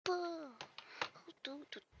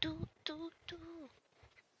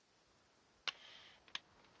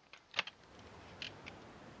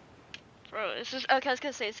This is okay. I was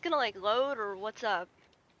gonna say, it's gonna like load or what's up?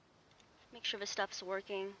 Make sure the stuff's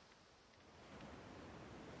working.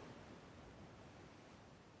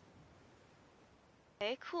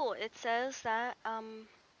 Okay, cool. It says that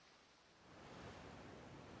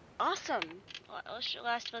awesome. Let's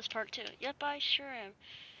Last of Us Part 2. Yep, I sure am.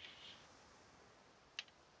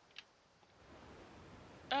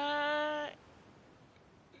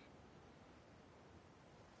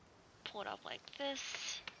 Pull it up like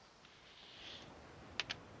this.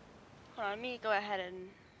 Hold on, let me go ahead and.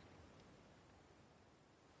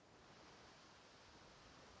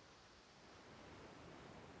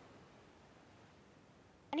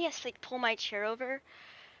 I need to like pull my chair over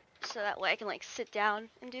so that way I can like sit down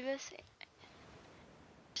and do this.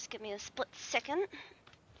 Just give me a split second.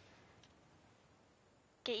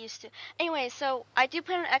 Get used to. Anyway, so I do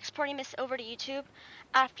plan on exporting this over to YouTube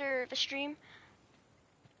after the stream,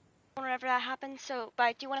 whenever that happens. So, but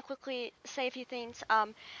I do want to quickly say a few things.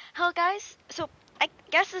 Hello guys. So I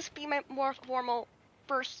guess this will be my more formal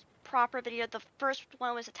first proper video. The first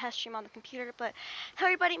one was a test stream on the computer. But hello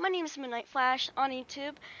everybody, my name is Midnight Flash on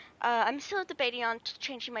YouTube. I'm still debating on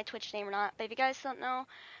changing my Twitch name or not. But if you guys don't know,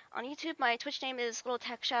 on YouTube my Twitch name is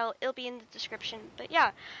Liltecshdw. It'll be in the description. But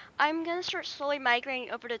yeah, I'm gonna start slowly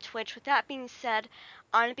migrating over to Twitch. With that being said,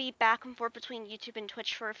 I'm gonna be back and forth between YouTube and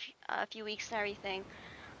Twitch for a few weeks and everything,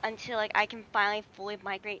 until like I can finally fully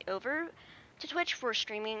migrate over to Twitch for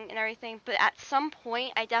streaming and everything. But at some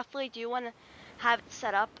point, I definitely do want to have it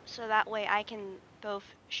set up so that way I can both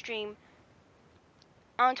stream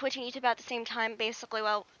on Twitch and YouTube at the same time. Basically, what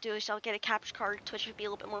I'll do is I'll get a capture card. Twitch would be a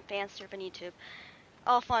little bit more fancier than YouTube.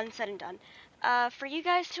 All fun said and done. For you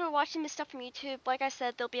guys who are watching this stuff from YouTube, like I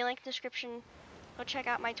said, there'll be a link in the description. Go check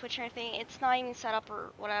out my Twitch and everything. It's not even set up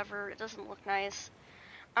or whatever. It doesn't look nice.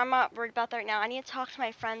 I'm not worried about that right now. I need to talk to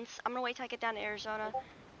my friends. I'm gonna wait till I get down to Arizona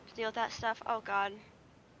to deal with that stuff. Oh god.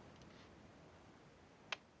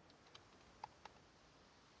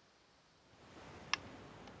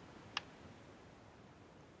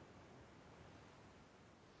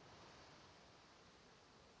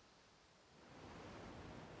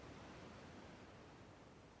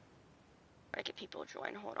 I get people to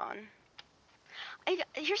join. Hold on.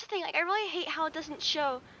 Here's the thing. Like, I really hate how it doesn't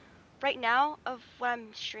show right now of what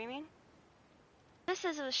I'm streaming. This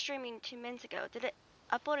says it was streaming 2 minutes ago. Did it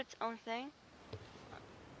upload its own thing?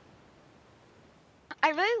 I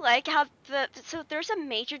really like how so there's a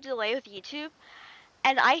major delay with YouTube,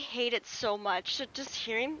 and I hate it so much. So just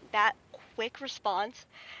hearing that quick response,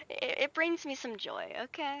 it brings me some joy.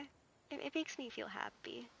 Okay, it makes me feel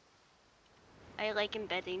happy. I like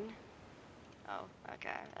embedding. Oh,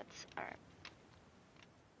 okay, that's alright.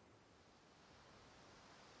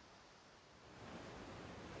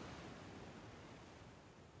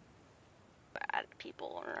 Add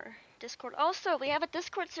people on our Discord. Also, we have a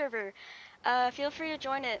Discord server. Feel free to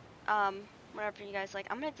join it. Whenever you guys like.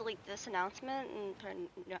 I'm gonna delete this announcement and put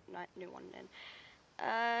a new one in.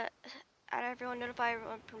 Add everyone, notify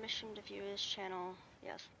everyone, permission to view this channel.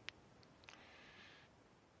 Yes.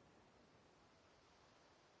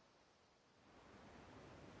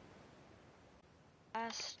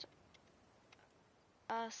 Last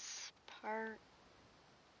us part.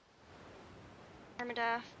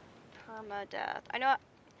 Permadeath. I know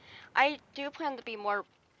I do plan to be more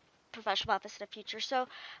professional about this in the future. So,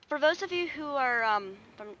 for those of you who are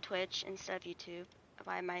from Twitch instead of YouTube, if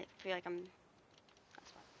I might feel like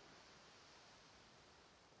that's fine.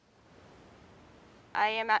 I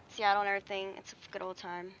am at Seattle and everything. It's a good old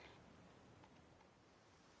time.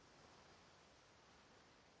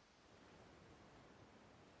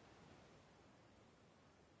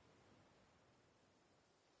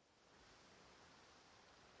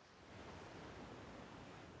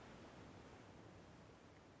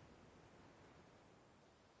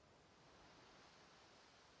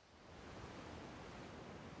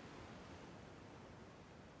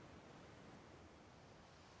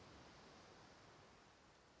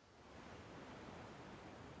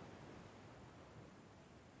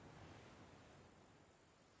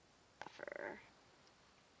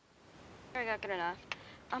 There we go, good enough.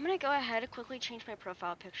 I'm gonna go ahead and quickly change my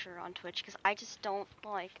profile picture on Twitch because I just don't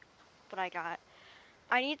like what I got.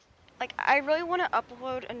 I really want to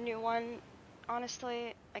upload a new one,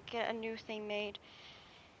 honestly. Like, get a new thing made.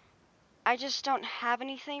 I just don't have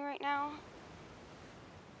anything right now.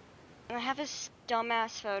 And I have this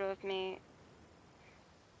dumbass photo of me.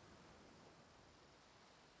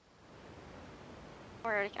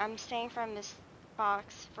 Where I'm staying from this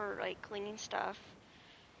box for, like, cleaning stuff.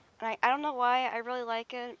 And I don't know why, I really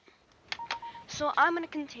like it. So I'm gonna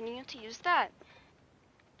continue to use that.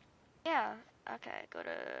 Yeah, okay, go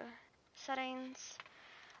to settings,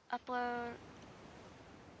 upload,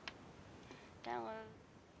 download.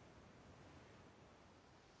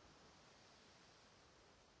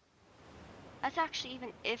 That's actually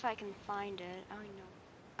even if I can find it. I don't even know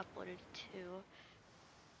what uploaded to.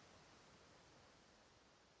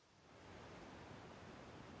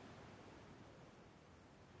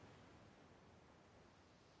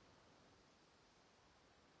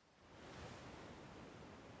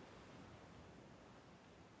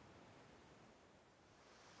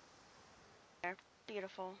 There,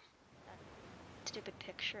 beautiful. That stupid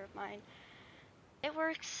picture of mine. It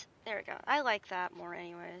works. There we go. I like that more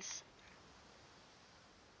anyways.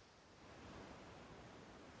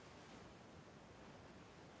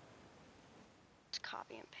 Just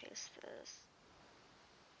copy and paste this.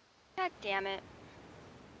 God damn it.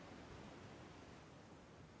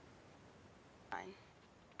 Fine.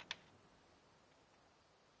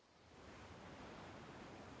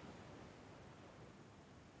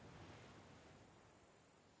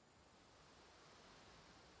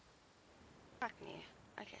 Fuck me.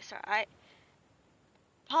 Okay, sorry.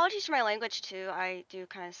 Apologies for my language too. I do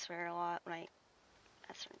kind of swear a lot when I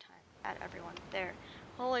at certain times. At everyone. There.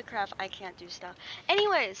 Holy crap, I can't do stuff.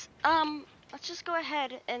 Anyways, let's just go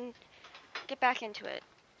ahead and get back into it.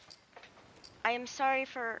 I am sorry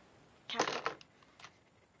for capital.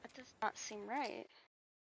 That does not seem right.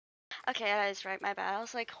 Okay, that is right, my bad. I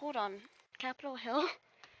was like, hold on. Capitol Hill?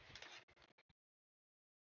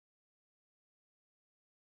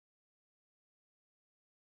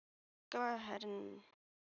 Go ahead and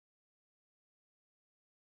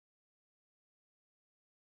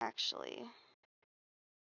actually.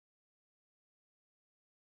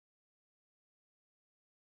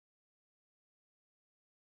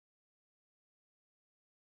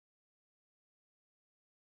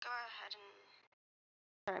 Go ahead and.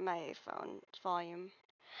 Sorry, my phone volume.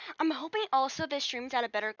 I'm hoping also this stream's at a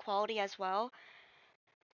better quality as well.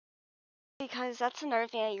 Because that's another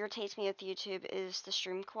thing that irritates me with YouTube is the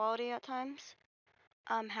stream quality at times.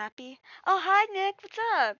 I'm happy. Oh, hi, Nick. What's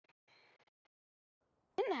up?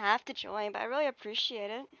 You didn't have to join, but I really appreciate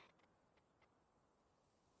it.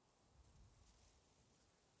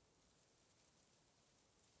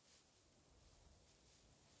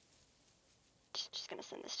 Just gonna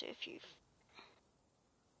send this to a few.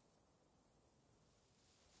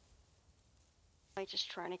 Like, just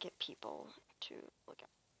trying to get people to look at.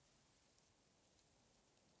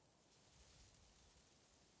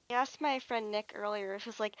 I asked my friend Nick earlier. He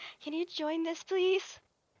was like, "Can you join this, please?"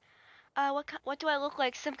 What do I look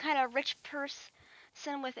like? Some kind of rich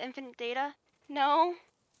person with infinite data? No.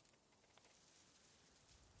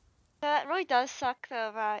 That really does suck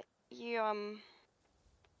though that you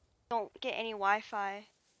don't get any Wi-Fi.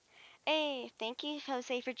 Hey, thank you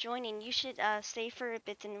Jose for joining. You should stay for a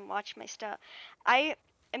bit and watch my stuff. I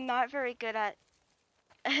am not very good at.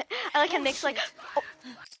 I like how Nick's like, oh,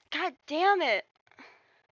 God damn it.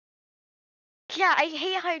 Yeah, I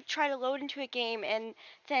hate how I try to load into a game and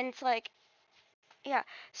then it's like, yeah.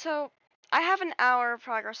 So I have an hour of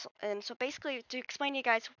progress, and so basically to explain to you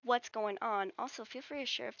guys what's going on. Also, feel free to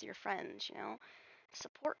share with your friends. You know,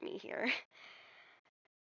 support me here.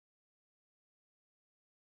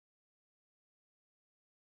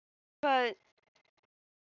 But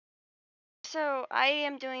so I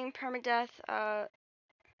am doing permadeath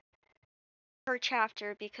per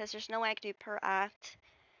chapter because there's no way I can do per act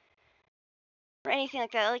or anything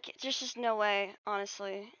like that. Like there's just no way,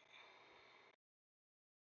 honestly.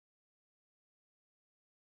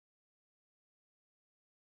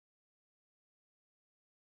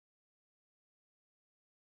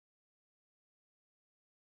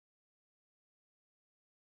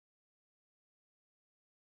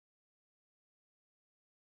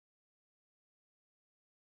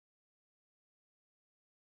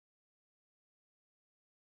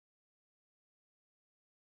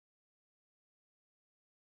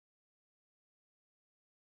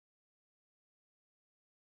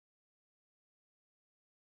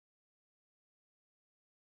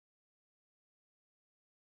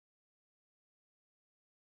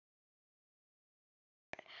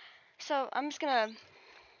 So I'm just gonna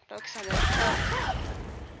focus on this.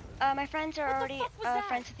 So, my friends are already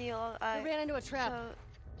friends with you. I ran into a trap. So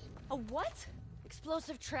A what?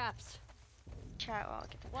 Explosive traps. chat. Well, I'll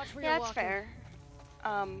get that. Watch where Yeah, you're that's walking. fair.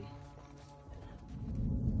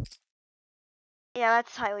 Yeah,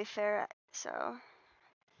 that's highly fair. So.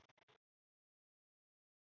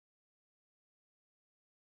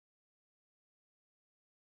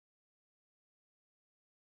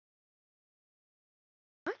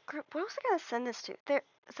 What group? What was I gonna send this to? There.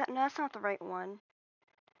 Is that? No, that's not the right one.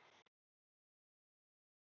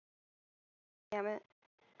 Damn it.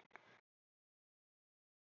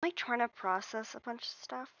 I'm like trying to process a bunch of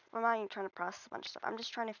stuff. I'm not even trying to process a bunch of stuff. I'm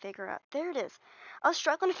just trying to figure out. There it is. I was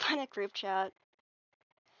struggling to find a group chat.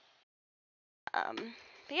 But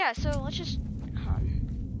yeah, so let's just.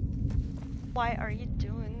 Why are you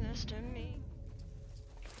doing this to me?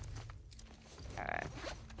 Alright.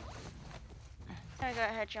 I'm gonna go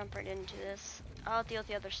ahead and jump right into this. I'll deal with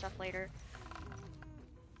the other stuff later.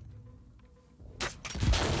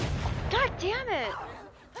 God damn it!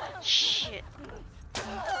 Shit. There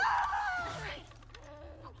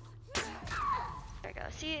we go.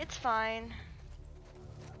 See, it's fine.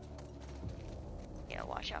 Yeah,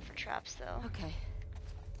 watch out for traps though. Okay.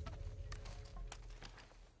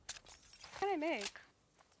 What can I make?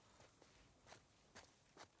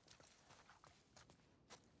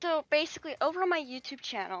 So basically, over on my YouTube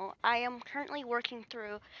channel, I am currently working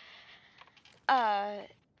through the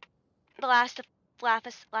last of it. I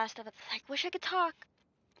wish I could talk.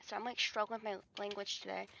 So I'm like struggling with my language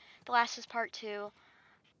today. The Last is part 2.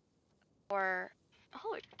 Or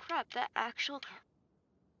holy crap, that actual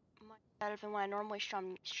much better than what I normally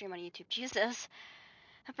stream on YouTube. Jesus,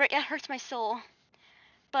 that hurts my soul.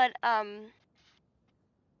 But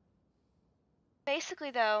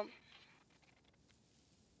basically though,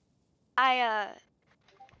 I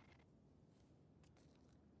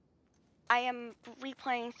am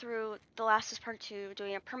replaying through The Last is Part 2,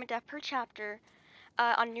 doing a permadeath per chapter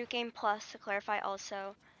on New Game Plus to clarify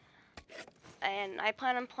also. And I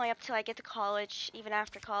plan on playing up till I get to college, even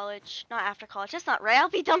after college. Not after college, that's not right. I'll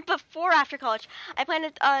be done before after college. I plan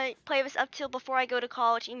to play this up till before I go to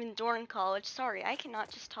college, even during college. Sorry, I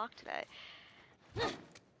cannot just talk today.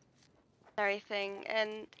 Everything.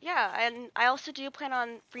 And yeah, and I also do plan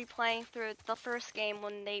on replaying through the first game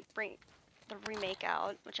when they bring the remake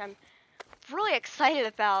out, which I'm really excited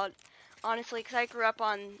about, honestly, because I grew up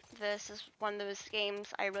on this as one of those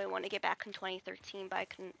games I really wanted to get back in 2013, but I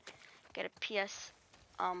couldn't get a PS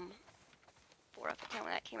 4 at the time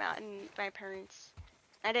when that came out, and my parents,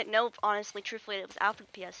 I didn't know, honestly, truthfully, it was out for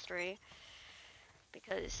the PS3,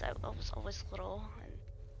 because I was always little, and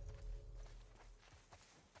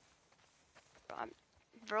I'm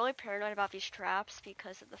really paranoid about these traps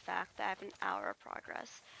because of the fact that I have an hour of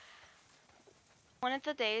progress. One of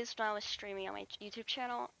the days when I was streaming on my YouTube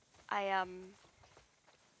channel, I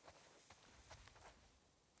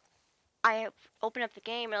opened up the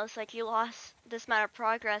game and it was like, you lost this amount of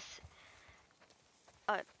progress.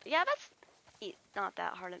 Yeah, that's not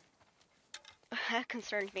that hard. That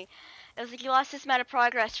concerned me. It was like, you lost this amount of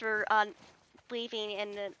progress for leaving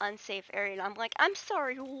in an unsafe area. And I'm like, I'm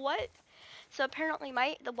sorry, what? So apparently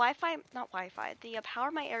the power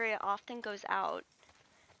in my area often goes out.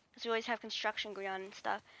 Because we always have construction going on and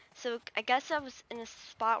stuff. So I guess I was in a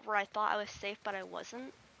spot where I thought I was safe, but I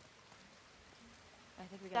wasn't. I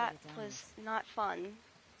think we gotta That get down was this. not fun.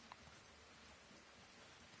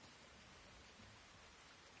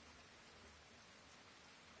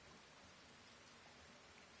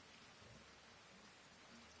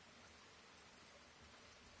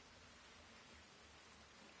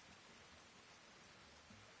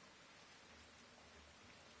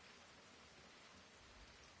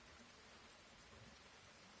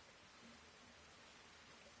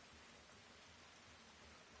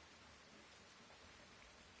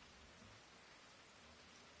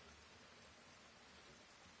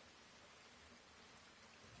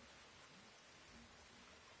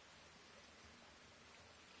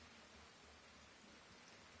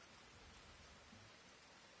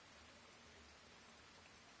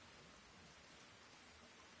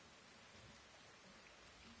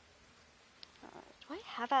 Do I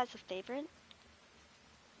have that as a favorite?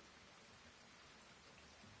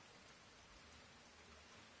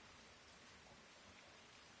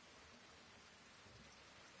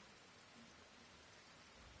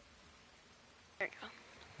 There you go.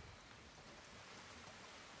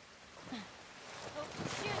 Oh,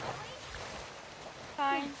 cheers, Ellie!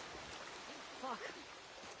 Fine. Fuck.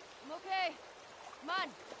 I'm okay. Come on.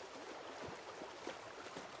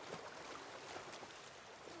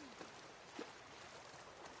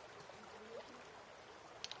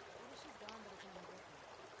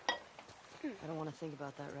 I don't want to think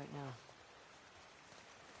about that right now.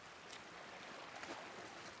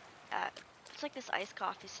 It's like this iced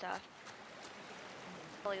coffee stuff.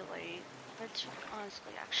 Really late. But it's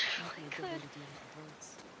honestly actually really good.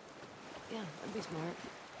 Yeah, that'd be smart.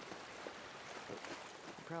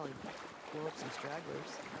 You'd probably blow up some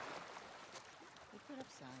stragglers. We put up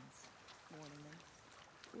signs, warning them.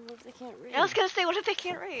 What if they can't read? I was gonna say, what if they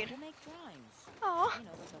can't read? We'll make drawings. Oh. You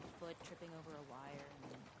know, with a foot tripping over a wire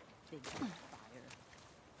and then big fire.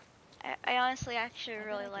 I honestly actually I bet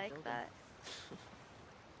really I could like build that.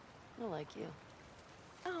 I like you.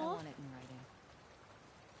 I Oh, want it in writing.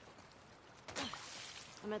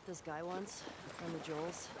 I met this guy once, a friend of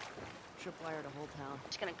Joel's. Tripwired a whole town.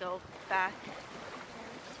 just gonna go back. It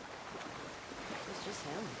was just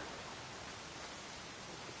him.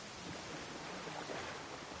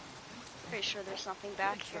 Pretty sure there's something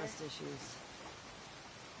back here. Trust issues.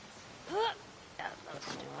 Yeah, that was Kept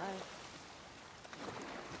him stupid. alive.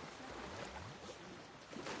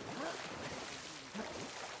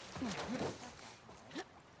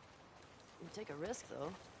 You take a risk,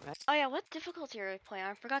 though, right? Oh yeah, what difficulty are we playing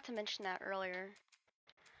on? I forgot to mention that earlier.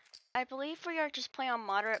 I believe we are just playing on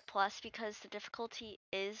moderate plus because the difficulty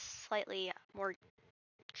is slightly more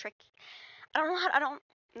tricky. I don't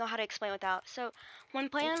know how to explain without. So when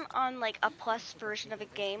playing on like a plus version of a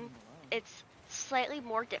game, it's slightly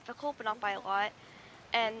more difficult, but not by a lot.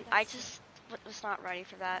 And I just was not ready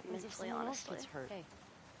for that Means if mentally, someone else honestly. gets hurt. Hey,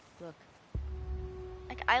 look.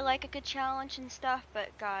 Like I like a good challenge and stuff, but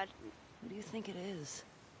God, Who do you think it is?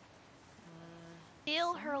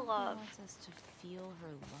 feel her Someone who love. wants us to feel her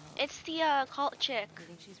love. It's the cult chick Do you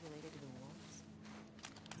think she's related to the wolves?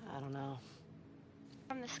 I don't know.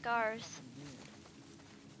 from the scars. Fucking weird.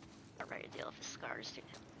 Not ready to deal with the scars, dude.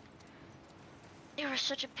 They were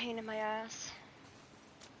such a pain in my ass.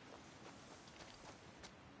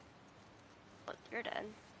 But you're dead.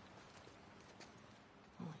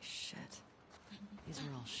 Holy shit. These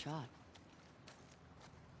are all shot.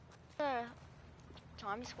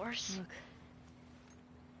 Tommy's worse. Look.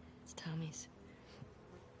 It's Tommy's.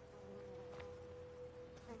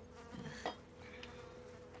 Ugh.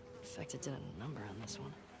 Infected did a number on this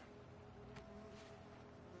one.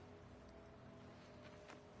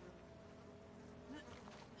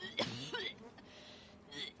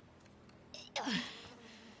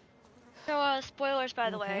 So, spoilers by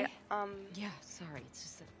the way. Okay? Yeah, sorry. It's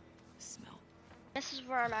just the smell. This is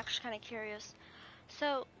where I'm actually kind of curious.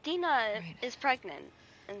 So, Dina Right. is pregnant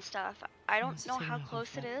and stuff. I don't Must know have how taken off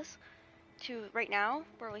close it infect. is to right now,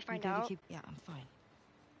 where we You find good to out. keep- Yeah, I'm fine.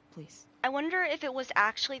 Please. I wonder if it was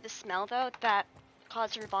actually the smell, though, that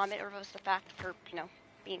caused her to vomit, or if it was the fact of her,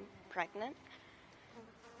 being pregnant.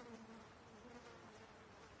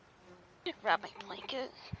 Grab my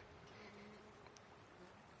blanket.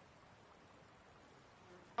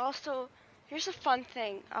 Also, here's a fun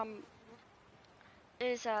thing.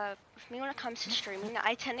 Is for me when it comes to streaming,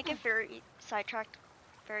 I tend to get very sidetracked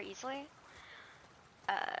very easily.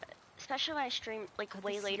 Especially when I stream like How'd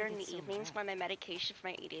way the city later in get the so evenings wrecked? when my medication for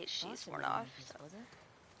my ADHD is Boston worn wasn't off. like this, So was it?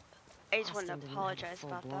 I just wanted Boston to didn't have a apologize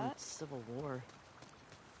about full-blown that. civil war.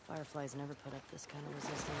 Fireflies never put up this kind of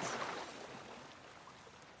resistance.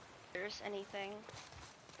 If there's anything.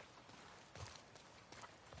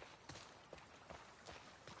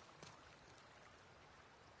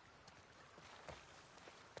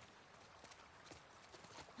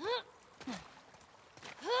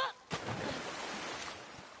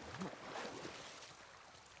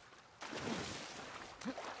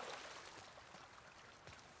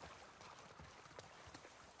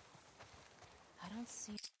 I don't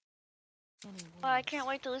see any wolves. Well, I can't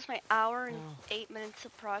wait to lose my hour and No. 8 minutes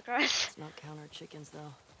of progress. Let's not count our chickens,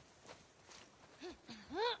 though.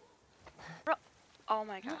 Bro, oh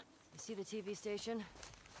my god. You see the TV station?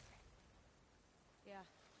 Yeah,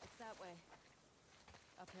 it's that way.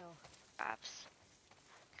 Uphill. Apps.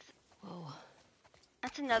 Whoa.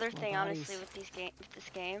 That's another More thing, honestly, bodies. with this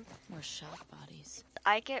game. More shot bodies.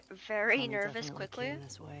 I get very Tommy nervous definitely quickly. came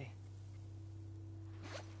this way.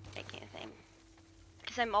 Making a thing.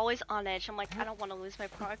 Because I'm always on edge. I'm like, I don't want to lose my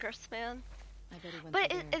progress, man. I bet he went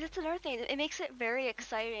But through there. it's another thing. It makes it very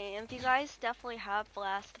exciting. And if you guys definitely have The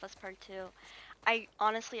Last of Us Part 2, I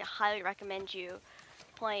honestly highly recommend you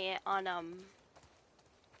playing it on,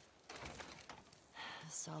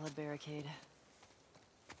 Solid barricade.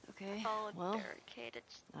 Okay, solid well, barricade.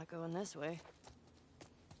 not going this way.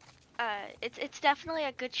 It's definitely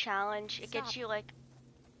a good challenge. It gets Stop. you, like,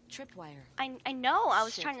 Tripwire. I know, I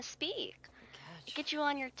was Shit. trying to speak. It Catch. gets you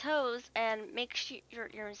on your toes and makes your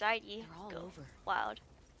anxiety They're all go over. wild.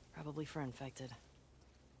 Probably for infected.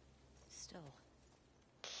 Still.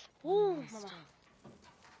 Ooh, Mama, mama. still.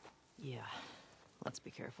 Yeah. Let's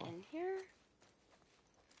be careful. In here?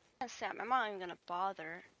 Sam, I'm not even gonna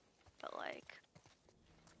bother, but like,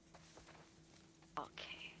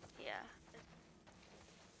 okay, yeah.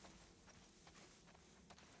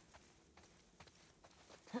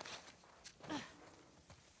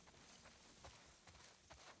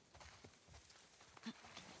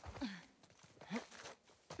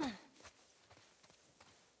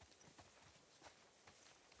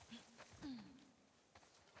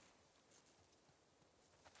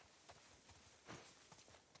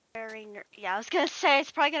 very yeah, I was gonna say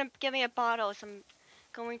it's probably gonna give me a bottle, so I'm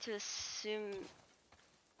going to assume.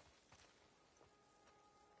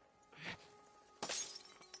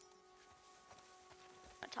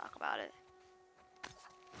 I'll talk about it.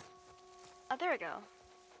 Oh, there we go.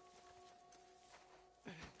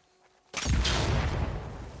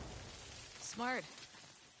 Smart.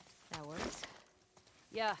 That works.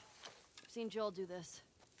 Yeah, I've seen Joel do this.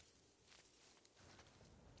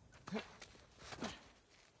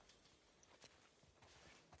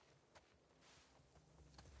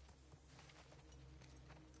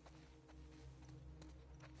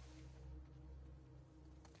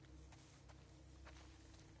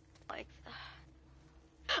 Like,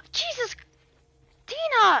 Jesus,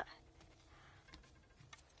 Dina!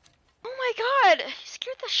 Oh my God, you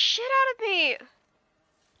scared the shit out of me.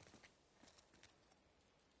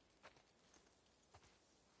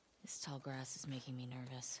 This tall grass is making me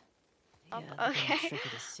nervous. Yeah, Okay. Tricky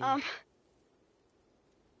to see.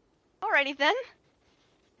 Alrighty then.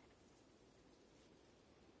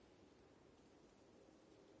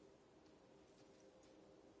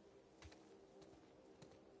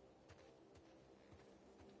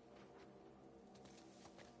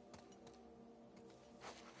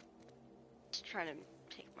 Just trying to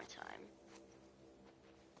take my time.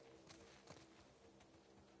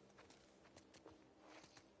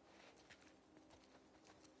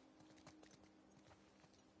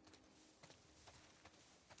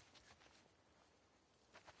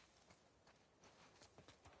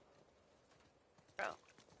 Bro.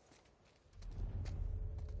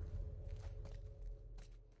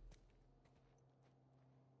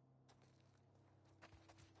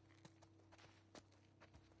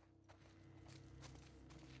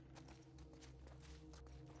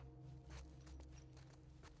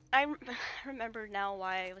 I remember now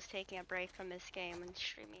why I was taking a break from this game and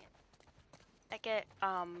streaming it. I get,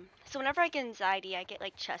 so whenever I get anxiety, I get,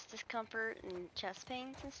 like, chest discomfort and chest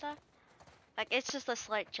pains and stuff. Like, it's just a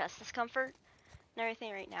slight chest discomfort and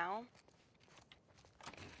everything right now.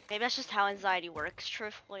 Maybe that's just how anxiety works,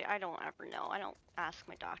 truthfully. I don't ever know. I don't ask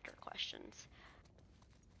my doctor questions.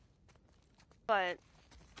 But...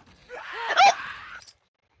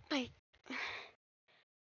 my...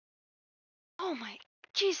 Oh my...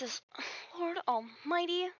 Jesus. Lord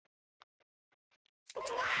almighty.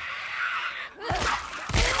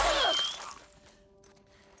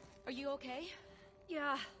 Are you okay?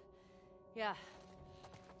 Yeah. Yeah.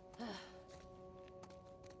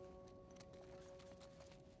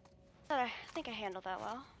 I think I handled that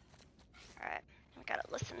well. Alright, I gotta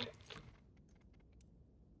listen.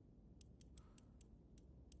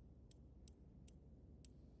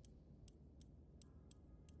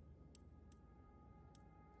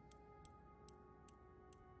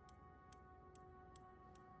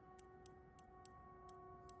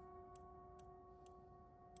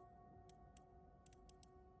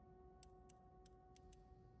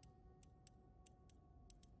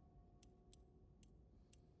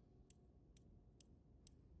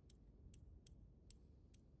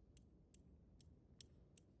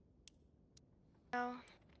 No.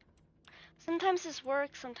 Sometimes this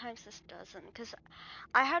works, sometimes this doesn't. Because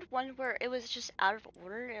I had one where it was just out of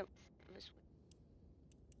order. It was...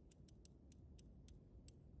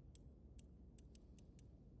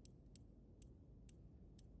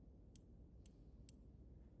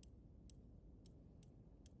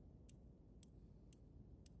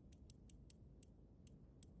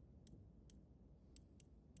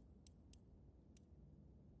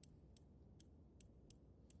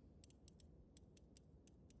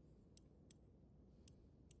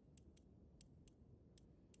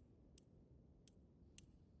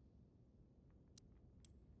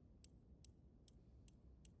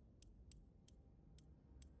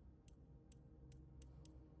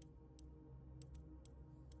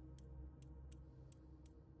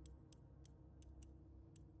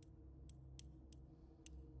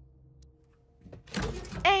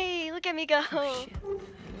 Hey, look at me go! Oh,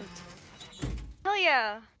 shit. Hell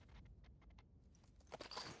yeah!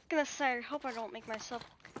 Gonna say, I hope I don't make myself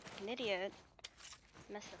an idiot.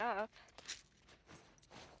 Mess it up.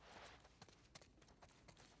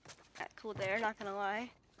 Cool there, not gonna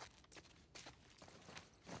lie.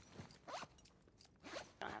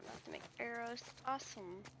 Don't have enough to make arrows.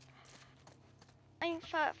 Awesome. Ain't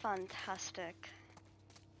that fantastic?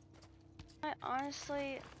 I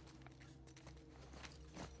honestly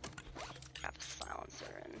got the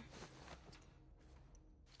silencer in.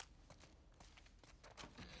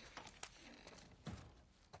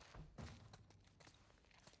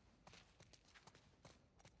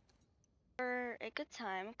 For a good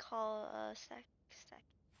time, call a stack.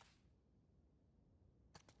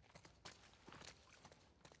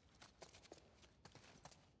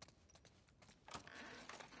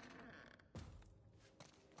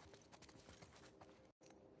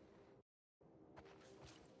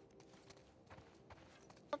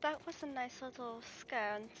 that was a nice little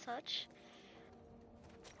scare and such.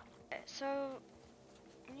 Okay, so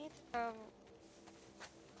we need to go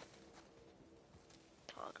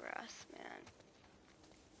tall grass, man.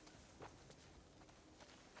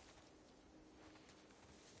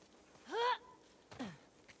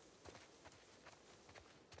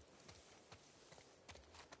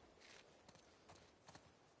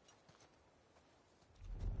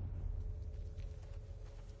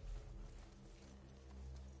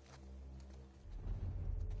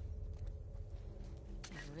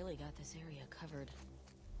 They've really got this area covered.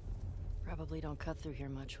 Probably don't cut through here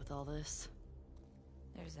much with all this.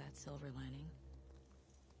 There's that silver lining.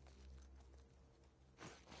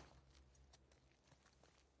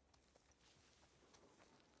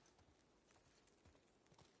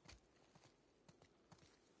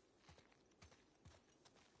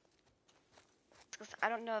 Because I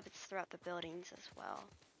don't know if it's throughout the buildings as well.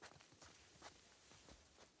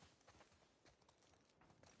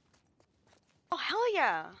 Oh, hell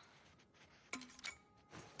yeah!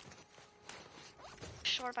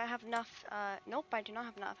 Sure if I have enough, nope, I do not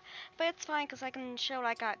have enough. But it's fine, because I can show what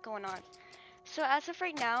I got going on. So as of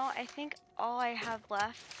right now, I think all I have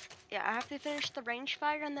left, yeah, I have to finish the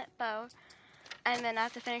rangefinder and that bow, and then I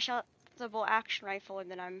have to finish out the bolt action rifle, and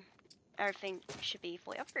then everything should be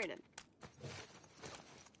fully upgraded.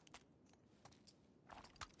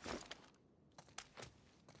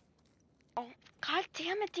 Oh, god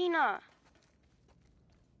damn it, Dina!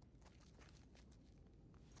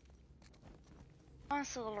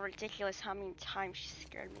 Honestly, a little ridiculous how many times she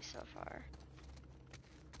scared me so far.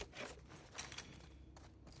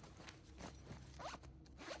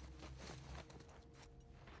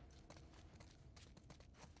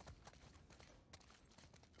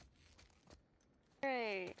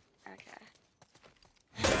 Great. Okay.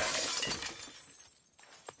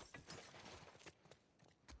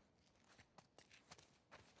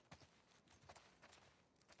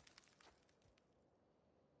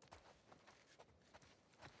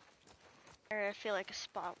 I feel like a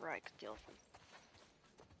spot where I could deal with them.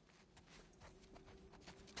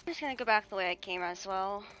 I'm just gonna go back the way I came as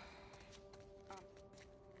well.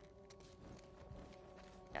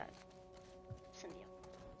 Yeah. Cindy.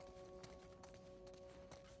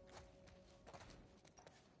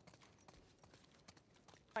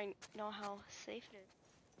 I know how safe it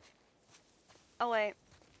is. Oh wait,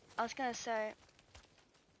 I was gonna say.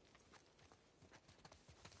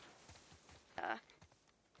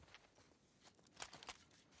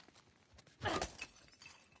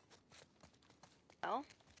 Oh.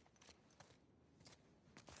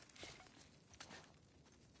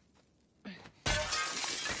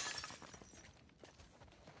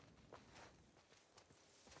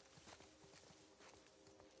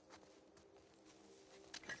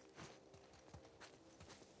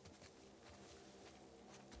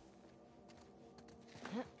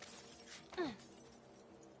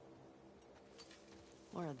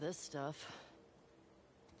 More of this stuff.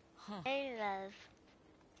 Huh. Hey, love.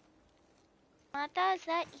 Mata, is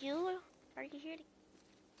that you? Are you here?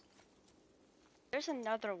 There's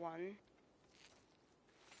another one.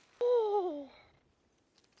 Oh.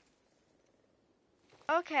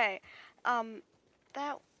 Okay.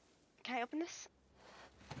 That. Can I open this?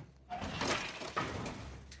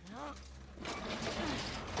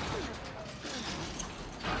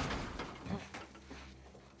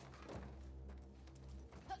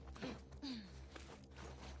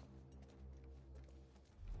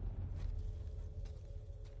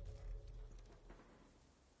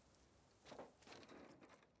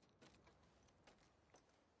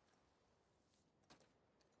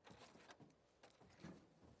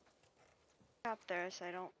 Up there, so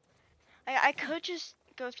I don't. I could just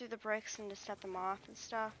go through the bricks and just set them off and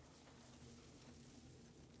stuff.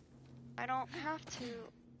 I don't have to,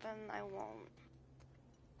 then I won't.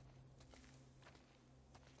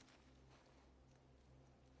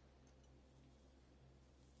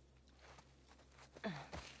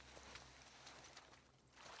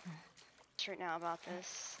 Right now about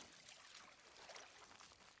this.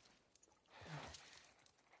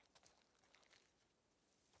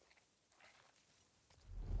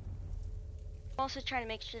 I'm also trying to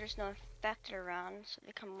make sure there's no infected around, so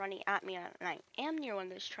they come running at me and I am near one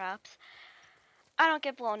of those traps. I don't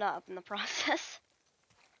get blown up in the process.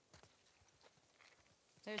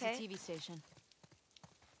 There's Okay. a TV station.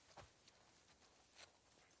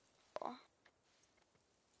 Cool.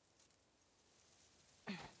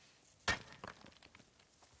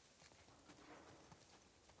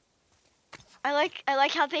 I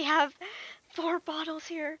like how they have 4 bottles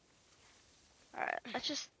here. Alright, let's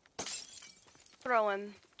just throw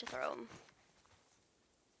him. To throw him.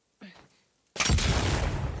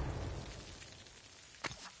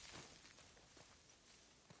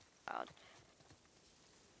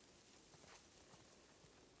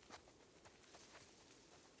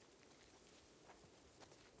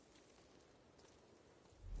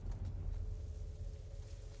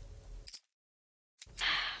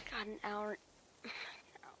 God, an hour,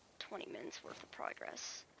 20 minutes worth of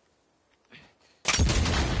progress.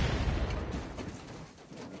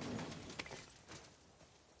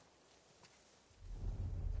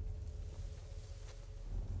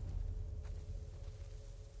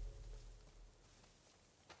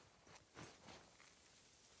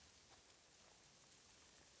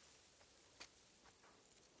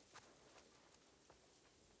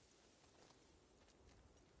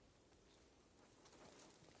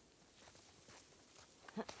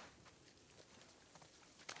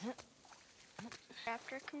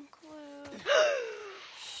 Chapter conclude.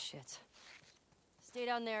 Shit. Stay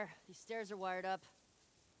down there. These stairs are wired up.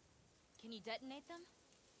 Can you detonate them?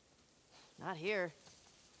 Not here.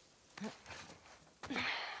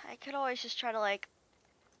 I could always just try to, like,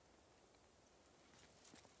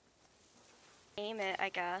 aim it, I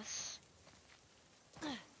guess.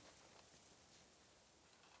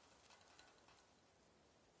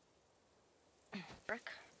 Brick.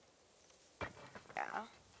 Yeah.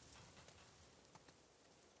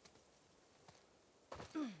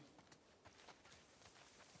 Can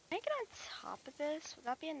I get on top of this? Would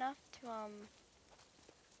that be enough to,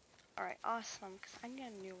 Alright, awesome, because I need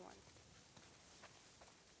a new one.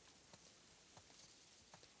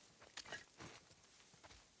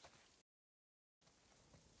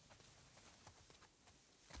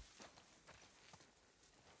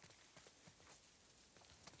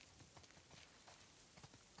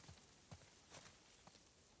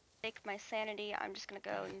 Take my sanity, I'm just gonna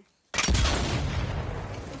go and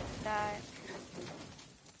that.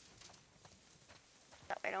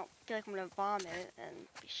 That way I don't feel like I'm gonna vomit and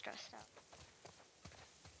be stressed out.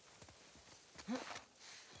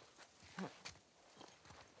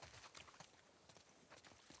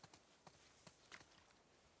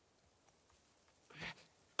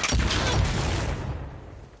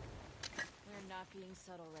 We're not being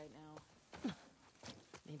subtle right now.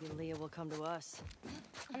 Maybe Leah will come to us.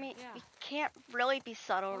 I mean, Yeah. we can't really be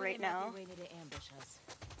subtle Or right they might now. be waiting to ambush us.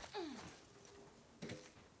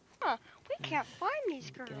 Huh, we can't find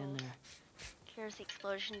these girls. Get in there. Here's the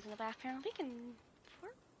explosions in the background. We can...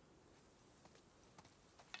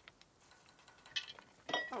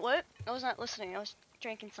 Oh, what? I was not listening. I was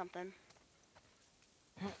drinking something.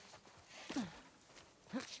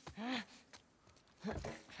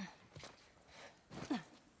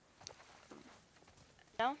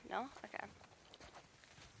 No? No? Okay.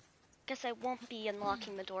 Guess I won't be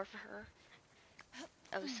unlocking the door for her.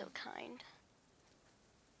 Oh, so kind.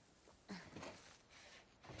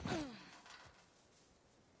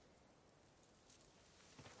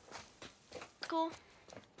 Cool.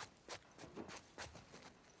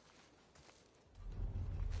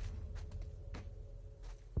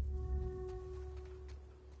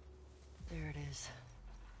 There it is.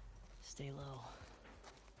 Stay low.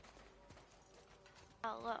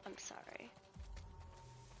 Hello, I'm sorry.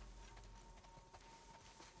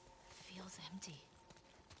 Feels empty.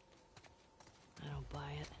 I don't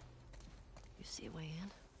buy it. You see a way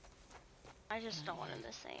in? I just don't want to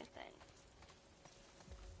miss anything.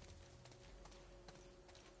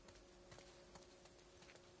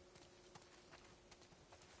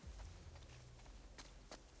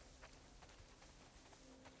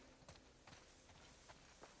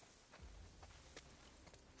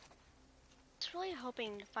 I was really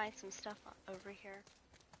hoping to find some stuff over here.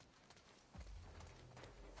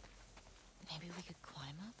 Maybe we could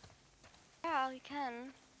climb up? Yeah, we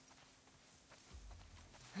can.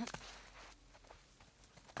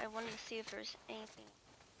 I wanted to see if there's anything.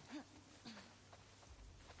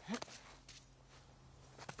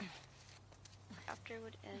 Chapter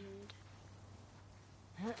would end.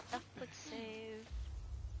 Stuff would save.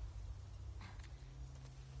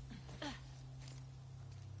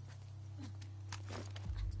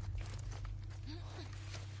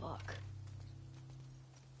 Fuck.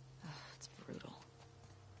 It's brutal.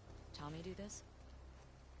 Tommy do this?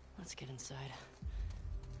 Let's get inside.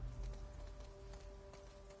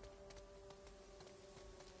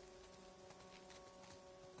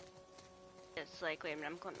 It's like, wait a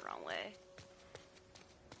minute, I'm going the wrong way.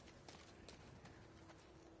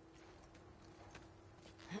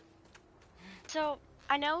 So,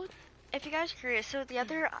 I know, if you guys are curious, so the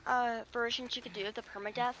other versions you could do of the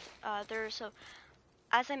permadeath, so,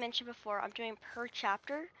 as I mentioned before, I'm doing per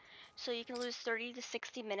chapter, so you can lose 30 to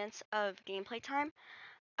 60 minutes of gameplay time.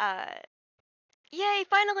 Yay,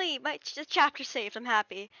 finally, my chapter saved, I'm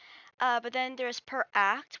happy. But then there's per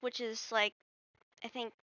act, which is like, I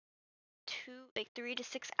think, 3 to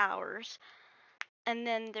 6 hours. And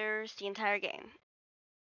then there's the entire game.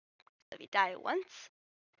 If you die once,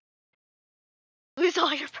 lose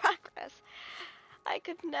all your progress. I could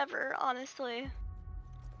could never, honestly.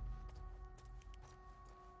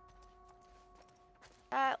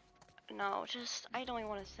 No, just, I don't even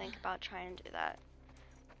want to think about trying to do that.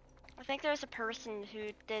 I think there's a person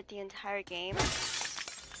who did the entire game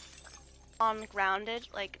on Grounded,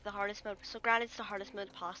 like the hardest mode. So Grounded's the hardest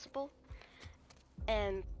mode possible.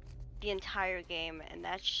 And the entire game, and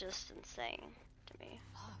that's just insane to me.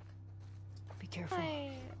 Fuck. Be careful.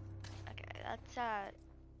 Okay, that's okay,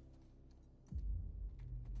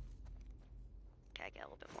 I get a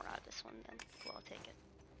little bit more out of this one then. Cool, I'll take it.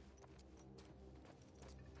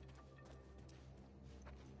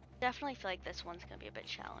 Definitely feel like this one's gonna be a bit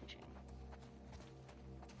challenging.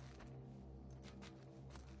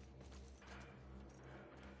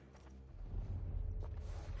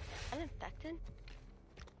 I'm infected?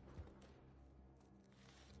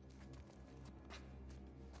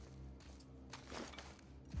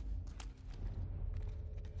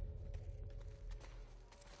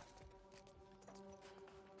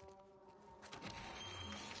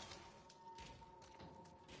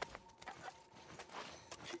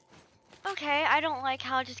 Okay, I don't like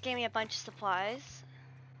how it just gave me a bunch of supplies.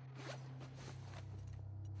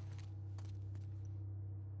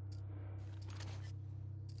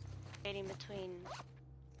 Waiting between...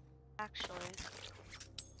 Actually...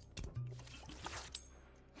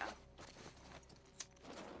 Oh.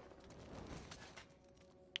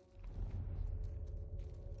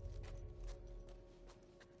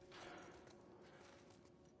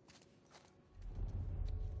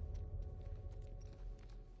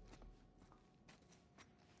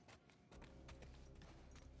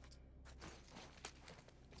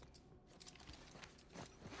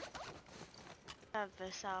 Have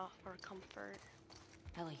this out for comfort.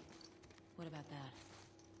 Ellie, what about that?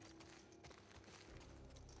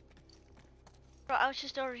 Bro, I was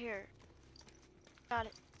just over here. Got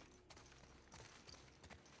it.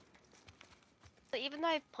 But even though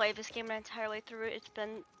I've played this game my entire way through, it's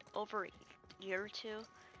been over a year or two.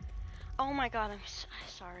 Oh my god, I'm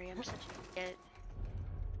sorry, I'm such an idiot.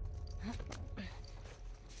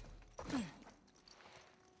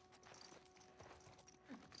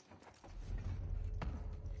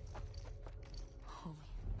 Holy...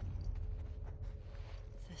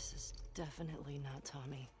 This is definitely not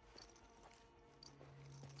Tommy.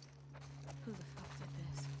 Who the fuck did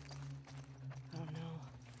this? I don't know.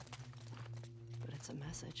 But it's a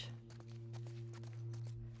message.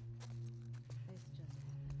 This just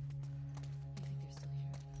happened. You think they're still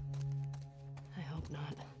here? I hope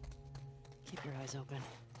not. Keep your eyes open.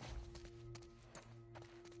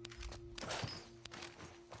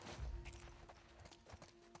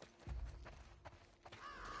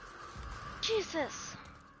 Jesus!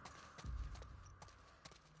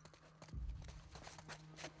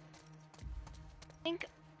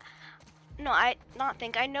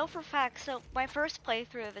 I know for a fact, so my first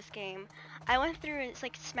playthrough of this game, I went through and it's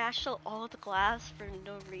like smashed out all the glass for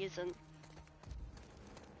no reason.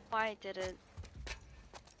 Why I did it.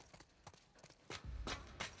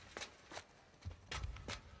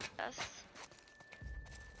 Yes.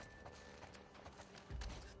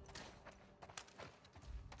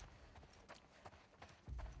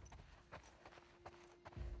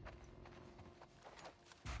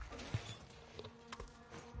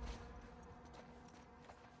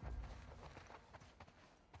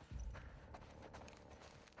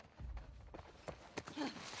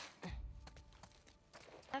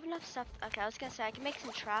 I have enough stuff. Okay, I was gonna say I can make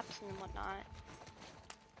some traps and whatnot.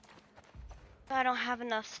 But I don't have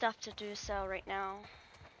enough stuff to do so right now.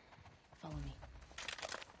 Follow me.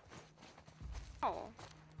 Oh,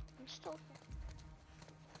 I'm still.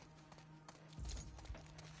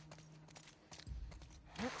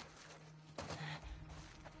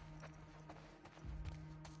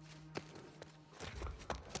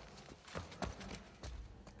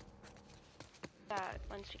 That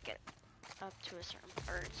once we get up to a certain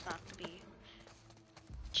part, it's not to be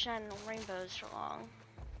shining rainbows for long.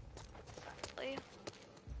 Exactly.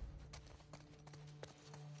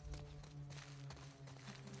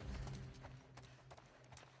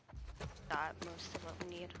 Got most of what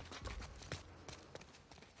we need.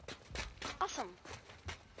 Awesome.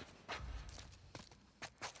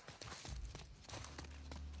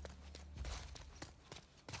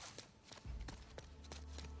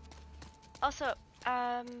 Also,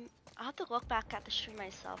 I'll have to look back at the stream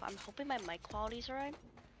myself. I'm hoping my mic quality's alright.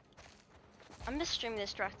 I'm just streaming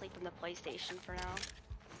this directly from the PlayStation for now.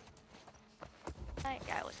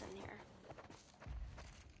 Yeah, I was in here.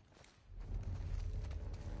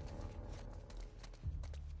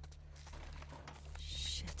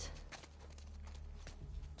 Shit.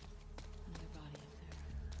 Another body up there.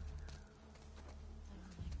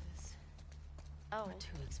 Oh. We're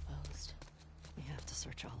too exposed. We have to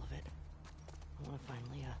search all of it. I want to find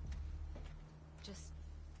Leah. Just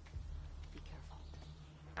be careful.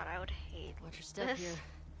 God, I would hate Watch your step this. here.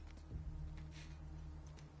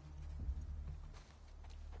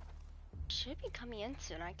 Should be coming in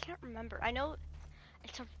soon. I can't remember. I know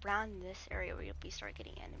it's around this area where you'll start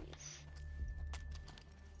getting enemies.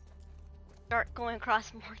 Start going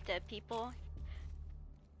across more dead people.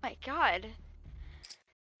 My God.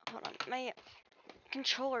 Hold on. My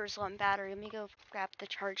controller's low on battery. Let me go grab the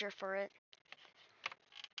charger for it.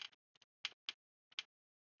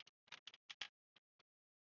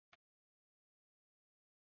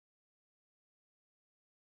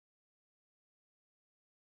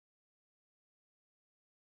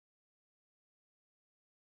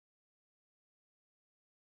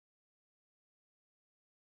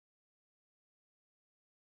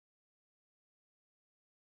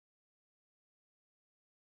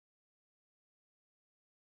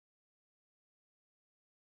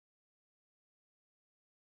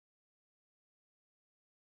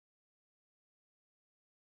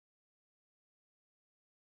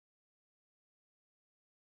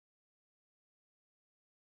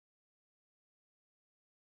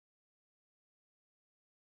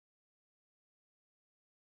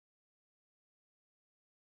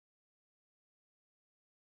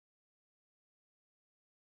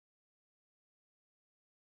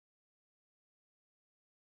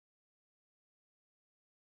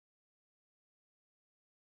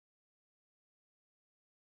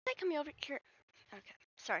 Did I come over here? Okay,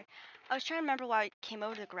 sorry. I was trying to remember why I came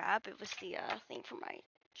over to grab. It was the thing for my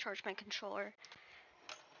charge my controller.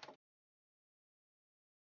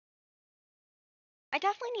 I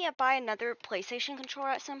definitely need to buy another PlayStation controller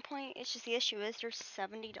at some point. It's just the issue is they're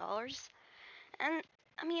 $70. And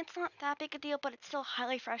I mean, it's not that big a deal, but it's still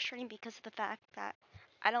highly frustrating because of the fact that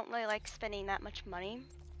I don't really like spending that much money.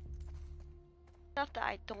 Stuff that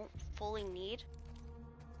I don't fully need.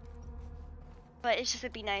 But it's just,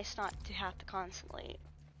 it'd be nice not to have to constantly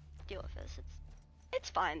deal with this. It's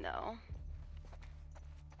fine though.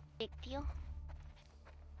 Big deal.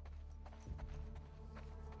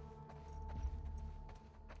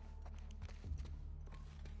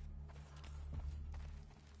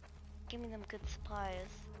 Give me them good supplies.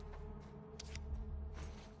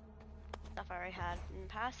 Stuff I already had in the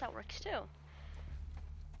past, that works too.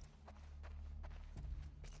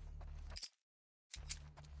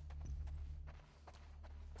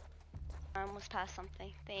 I almost passed something.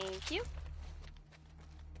 Thank you.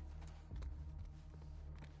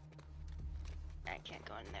 I can't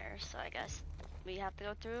go in there, so I guess we have to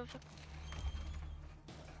go through.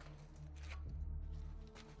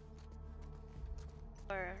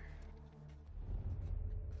 Or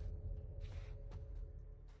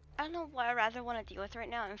I don't know what I rather want to deal with right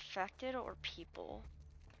now, infected or people.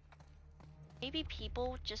 Maybe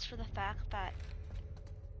people, just for the fact that.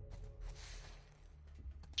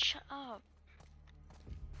 Shut up.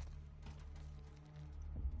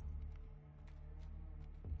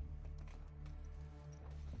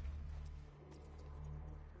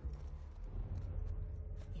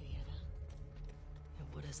 You hear that?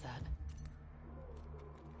 And what is that?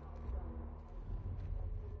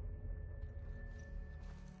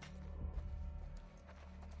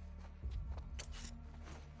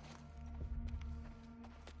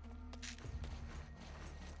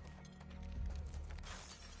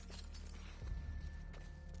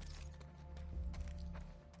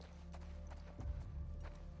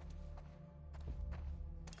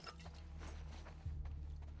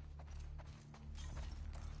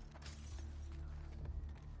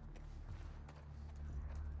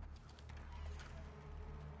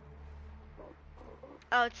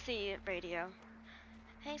 Oh, it's the radio.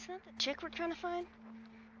 Hey, isn't that the chick we're trying to find?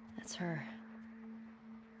 That's her.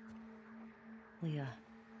 Leah.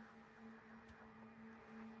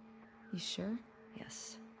 You sure?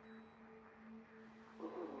 Yes.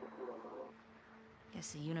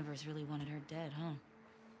 Guess the universe really wanted her dead, huh?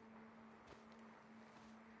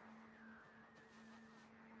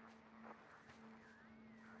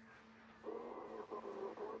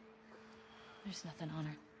 There's nothing on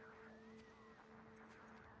her.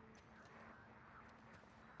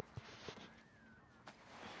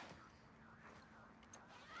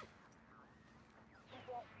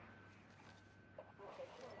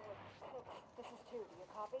 This is 2. Do you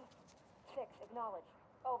copy? 6. Acknowledge.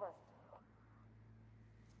 Over.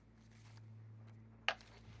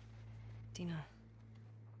 Dina.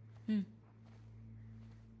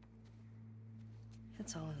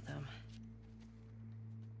 It's all of them.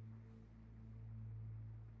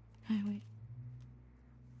 Hey, wait.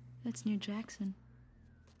 That's New Jackson.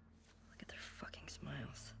 Look at their fucking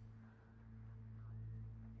smiles.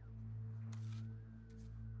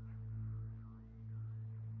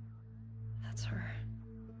 That's her.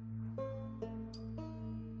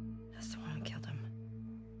 That's the one who killed him.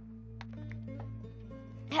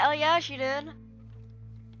 Hell yeah, she did.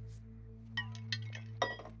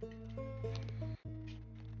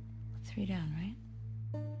 Three down, right?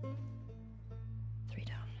 3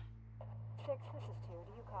 down. 6, this is 2.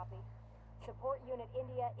 Do you copy? Support Unit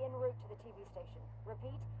India en route to the TV station.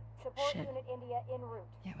 Repeat, support Shit. Unit India en route.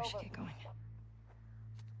 Yeah, we should Over. get going.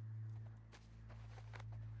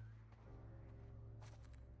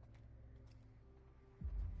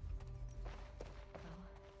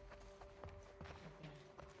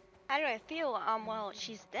 How do I feel? Well,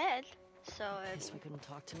 she's dead, so Guess we couldn't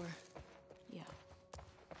talk to her. Yeah.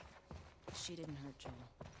 She didn't hurt Joel.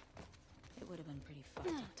 It would have been pretty fucked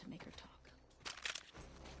up to make her talk.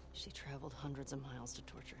 She traveled hundreds of miles to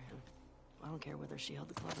torture him. I don't care whether she held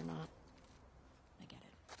the club or not. I get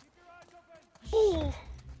it. Ooh.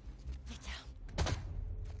 Get down.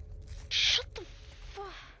 Shut the fuck.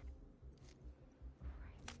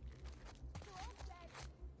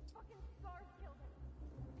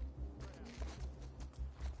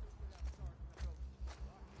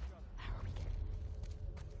 How are we getting?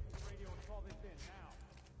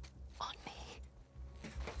 On me.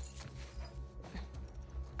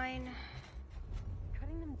 Fine.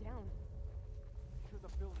 Cutting them down. To the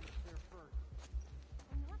buildings there first.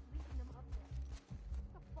 I'm not leaving them up there. What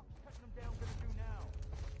the fuck's cutting them down gonna do now?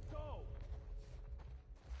 Go!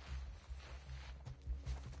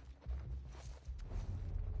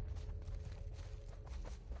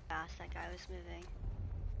 Fast that guy was moving.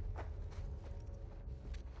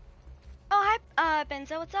 Oh, hi,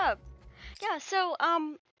 Benzo, what's up? Yeah, so,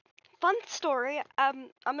 fun story. I'm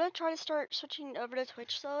gonna try to start switching over to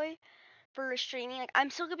Twitch slowly for streaming. Like, I'm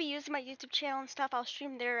still gonna be using my YouTube channel and stuff. I'll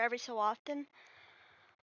stream there every so often.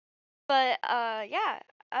 But, yeah,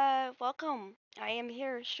 welcome. I am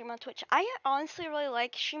here streaming on Twitch. I honestly really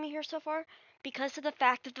like streaming here so far because of the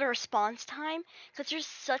fact of the response time. Because there's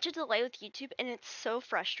such a delay with YouTube and it's so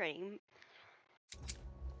frustrating.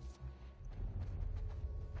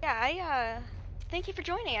 Yeah, thank you for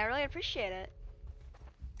joining. I really appreciate it.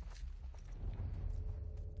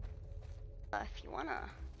 If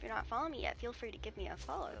you're not following me yet, feel free to give me a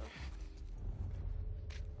follow.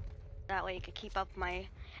 That way you could keep up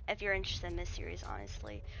if you're interested in this series,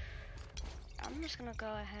 honestly. I'm just gonna go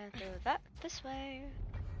ahead and do that this way.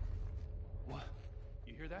 What?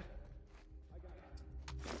 You hear that?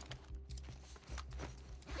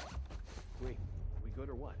 Wait, we good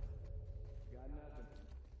or what?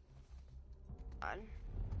 On.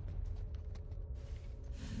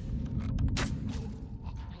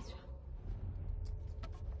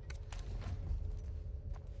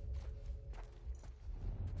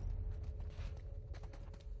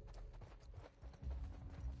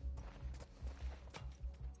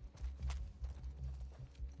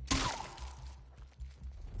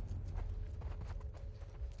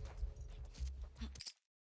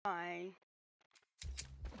 Fine.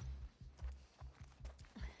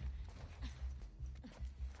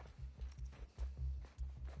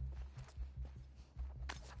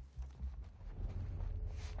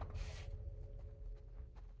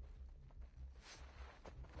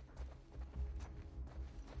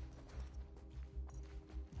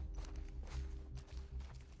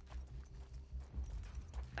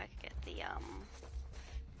 I could get the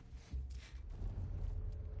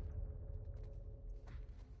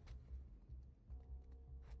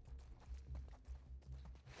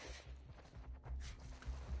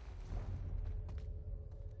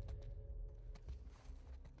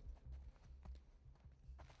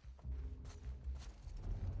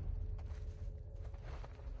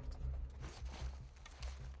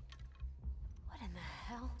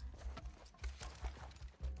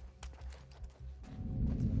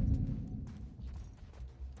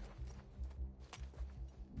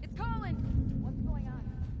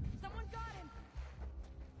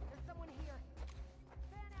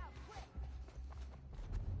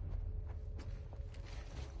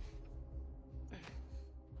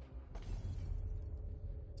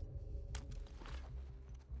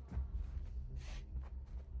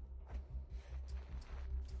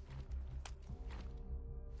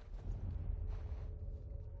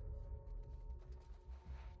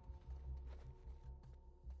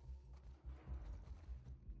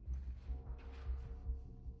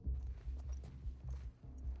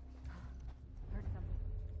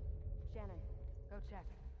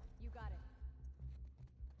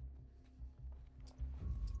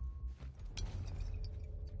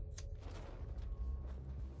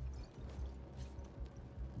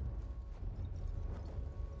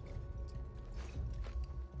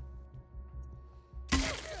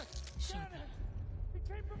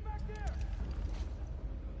came from back there!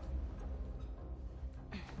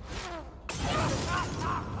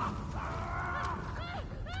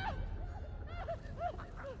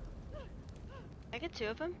 I get two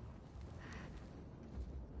of them?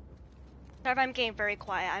 Sorry if I'm getting very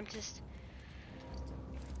quiet, I'm just...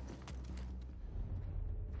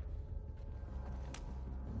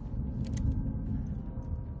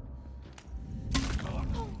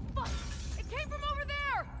 Oh, fuck! It came from over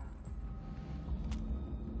there!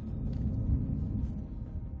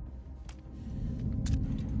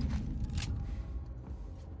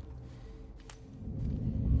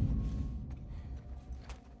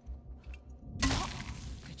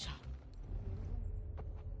 Good job.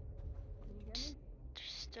 There's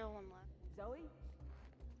still one left. Zoe?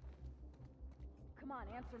 Come on,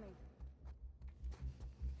 answer me.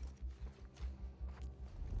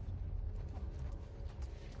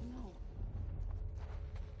 No.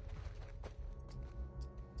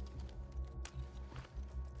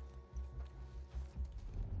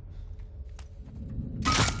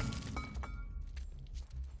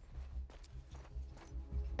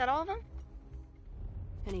 Is that all of them?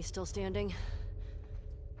 And he's still standing?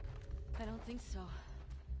 I don't think so.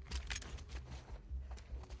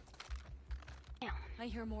 Damn. I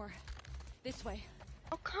hear more. This way.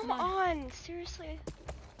 Oh, come Come on. on. Seriously?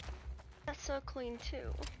 That's so clean,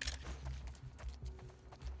 too.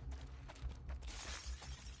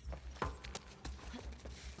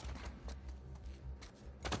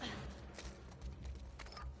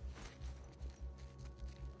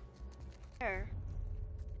 There.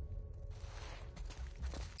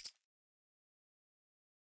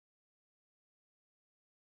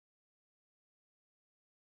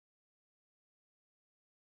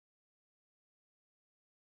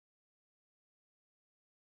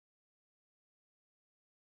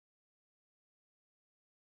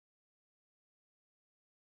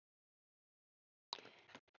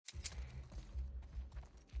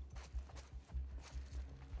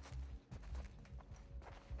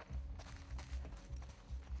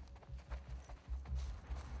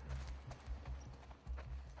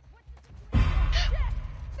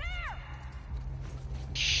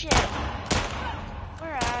 Shit.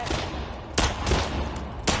 Where at?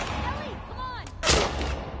 Ellie, come on!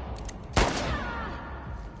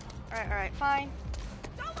 Alright, fine.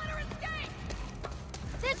 Don't let her escape!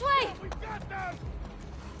 This way! We got them!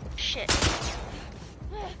 Shit.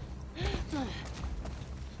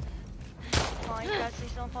 Falling traps,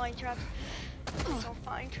 please don't falling traps. Please don't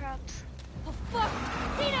falling traps. Oh, fuck!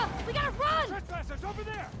 Tina, we gotta run! Trespassers over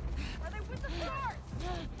there! Are they with the stars?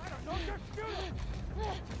 I don't know, just shoot them!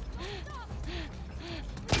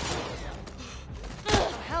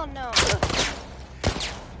 Oh, hell no.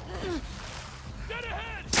 Dead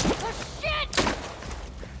ahead! Oh, shit!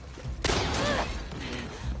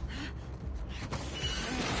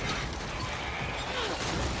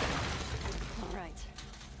 All right.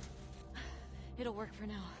 It'll work for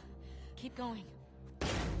now. Keep going.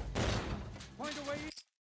 Find a way in.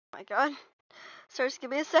 Oh my god. Sir, just give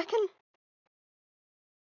me a second.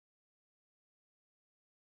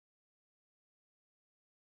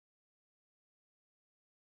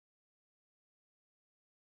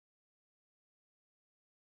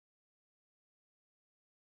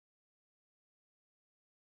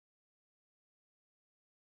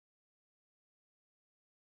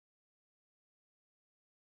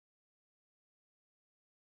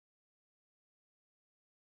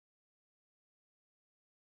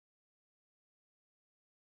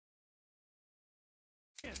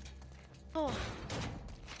 Oh.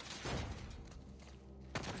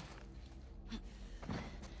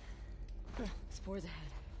 Spores ahead.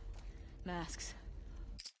 Masks.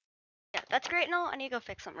 Yeah, that's great and all. I need to go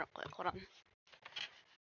fix something real quick. Hold on.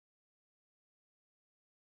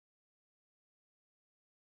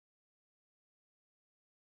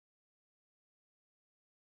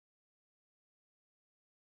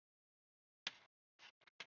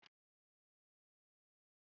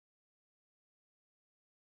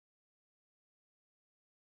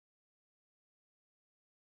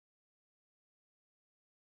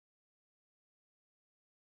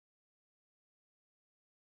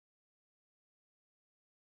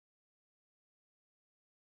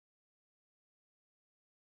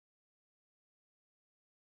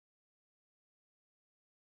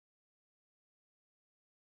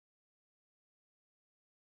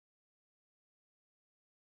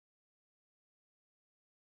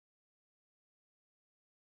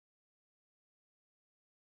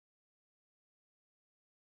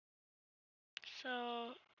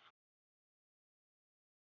 So,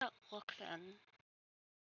 that look then.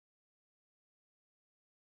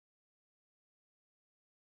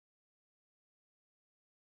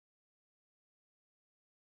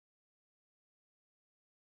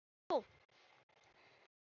 Cool.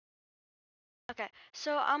 Okay,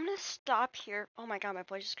 so I'm gonna stop here. Oh my god, my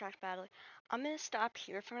voice just cracked badly. I'm gonna stop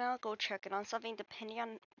here for now, go check in on something. Depending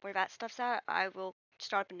on where that stuff's at, I will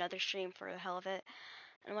start up another stream for the hell of it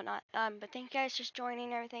and whatnot. But thank you guys for joining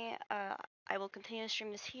and everything. I will continue to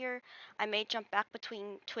stream this here. I may jump back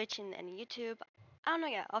between Twitch and YouTube. I don't know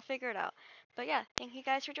yet. I'll figure it out. But yeah, thank you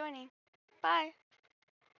guys for joining. Bye.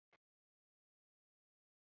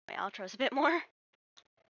 My outro's a bit more.